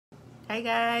Hi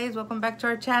guys, welcome back to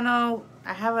our channel.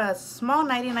 I have a small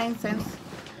 99 cents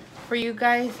for you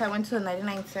guys. I went to the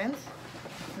 99 cents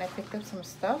and I picked up some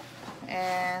stuff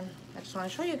and I just want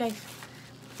to show you guys.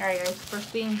 Alright guys, first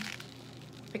thing,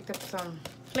 picked up some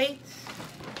plates.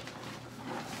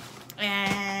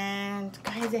 And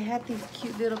guys, they had these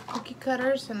cute little cookie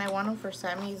cutters and I want them for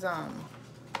Sammy's like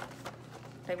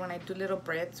when I do little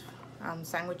breads,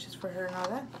 sandwiches for her and all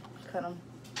that. Cut them.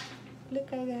 Look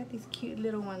guys, they have these cute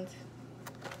little ones.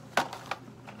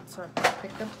 So I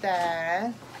picked up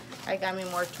that. I got me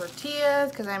more tortillas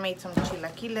because I made some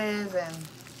chilaquiles and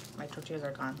my tortillas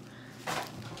are gone.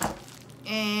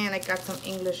 And I got some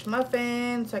English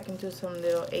muffins so I can do some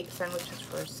little egg sandwiches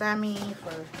for Sammy,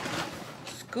 for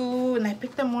school. And I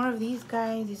picked up more of these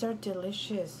guys. These are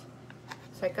delicious.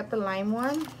 So I got the lime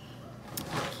one,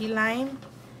 key lime,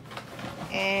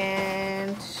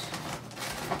 and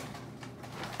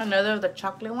another of the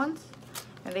chocolate ones.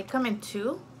 And they come in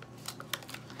two.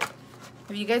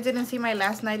 If you guys didn't see my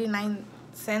last 99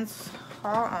 cents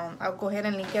haul, I'll go ahead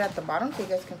and link it at the bottom so you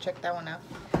guys can check that one out.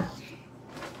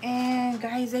 And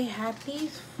guys, they had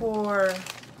these for,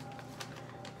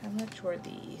 how much were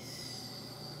these?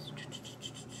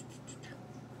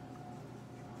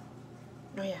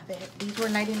 Oh yeah, these were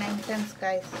 99 cents,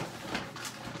 guys.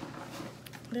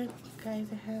 Look, guys,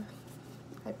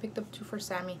 I picked up two for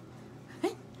Sammy.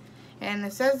 And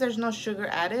it says there's no sugar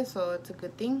added, so it's a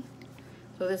good thing.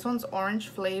 So this one's orange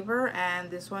flavor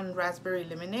and this one raspberry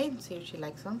lemonade. See if she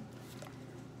likes them.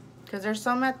 Because there's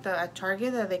some at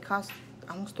Target that they cost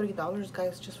almost $3,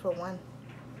 guys, just for one.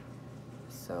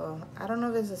 So I don't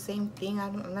know if it's the same thing.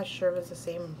 I'm not sure if it's the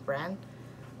same brand.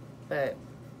 But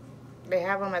they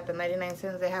have them at the 99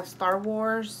 cents. They have Star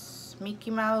Wars,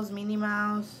 Mickey Mouse, Minnie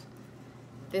Mouse.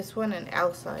 This one and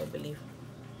Elsa, I believe.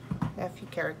 They have a few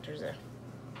characters there.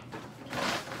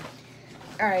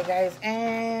 Alright guys,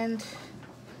 and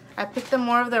I picked up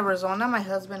more of the Arizona. My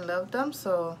husband loved them,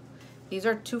 so these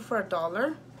are two for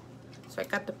 $1. So I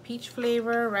got the peach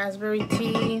flavor, raspberry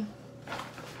tea,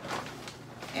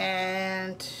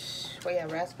 and well, yeah,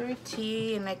 raspberry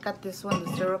tea, and I got this one,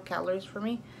 the 0 calories for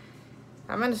me.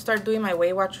 I'm gonna start doing my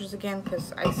Weight Watchers again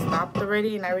because I stopped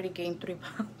already and I already gained 3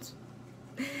 pounds.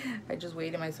 I just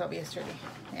weighed myself yesterday,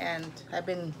 and I've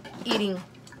been eating,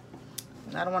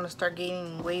 and I don't want to start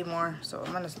gaining way more, so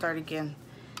I'm gonna start again.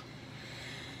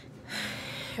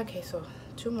 Okay, so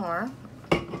 2 more.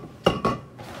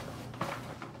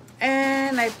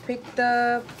 And I picked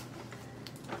up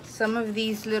some of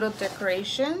these little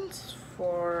decorations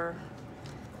for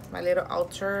my little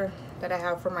altar that I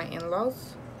have for my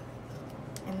in-laws.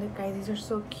 And look guys, these are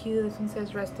so cute. This one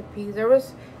says rest in peace. There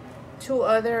was 2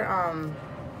 other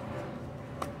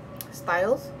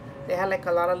styles. They had like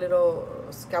a lot of little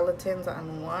skeletons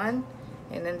on one,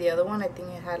 and then the other one I think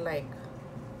it had like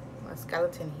a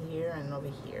skeleton here and over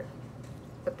here,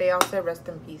 but they all said rest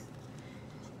in peace.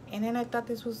 And then I thought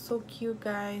this was so cute,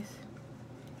 guys,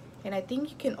 and I think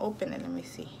you can open it. Let me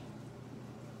see.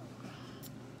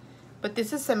 But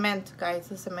this is cement,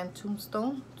 guys. It's a cement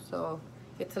tombstone, so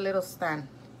it's a little stand.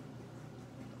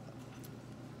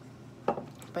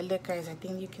 But look guys, I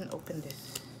think you can open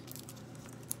this.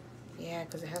 Yeah,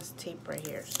 because it has tape right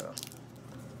here. So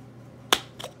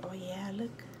oh yeah,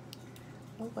 look.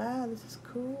 Oh wow, this is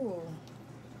cool.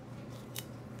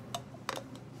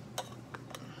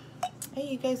 Hey,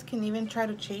 you guys can even try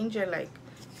to change it. Like,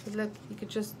 look, you could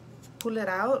just pull it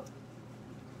out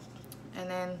and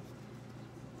then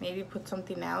maybe put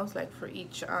something else, like for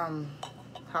each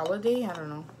holiday. I don't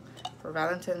know, for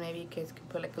Valentine's maybe you guys could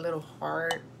put like a little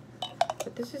heart.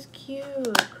 But this is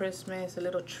cute. Christmas, a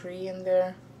little tree in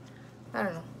there. I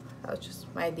don't know, that was just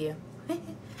my idea.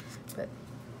 But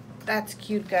that's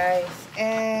cute, guys.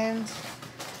 And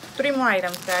 3 more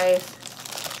items, guys.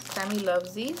 Sammy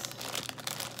loves these.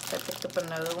 So I picked up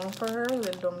another one for her,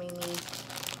 little mini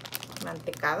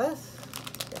mantecadas.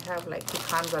 They have like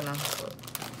pecans on them. So.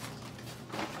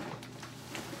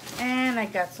 And I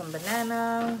got some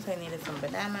bananas. I needed some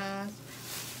bananas.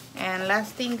 And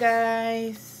last thing,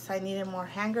 guys, I needed more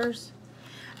hangers.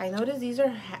 I noticed these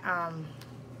are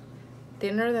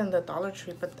thinner than the Dollar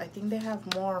Tree, but I think they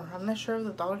have more. I'm not sure if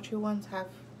the Dollar Tree ones have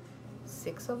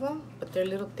 6 of them, but they're a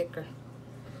little thicker.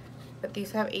 But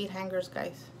these have 8 hangers,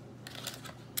 guys.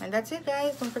 And that's it,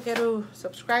 guys. Don't forget to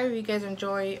subscribe if you guys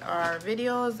enjoy our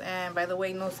videos. And by the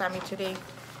way, no Sammy today.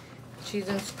 She's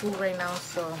in school right now,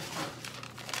 so.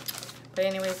 But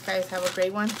anyways, guys, have a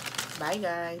great one. Bye,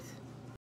 guys.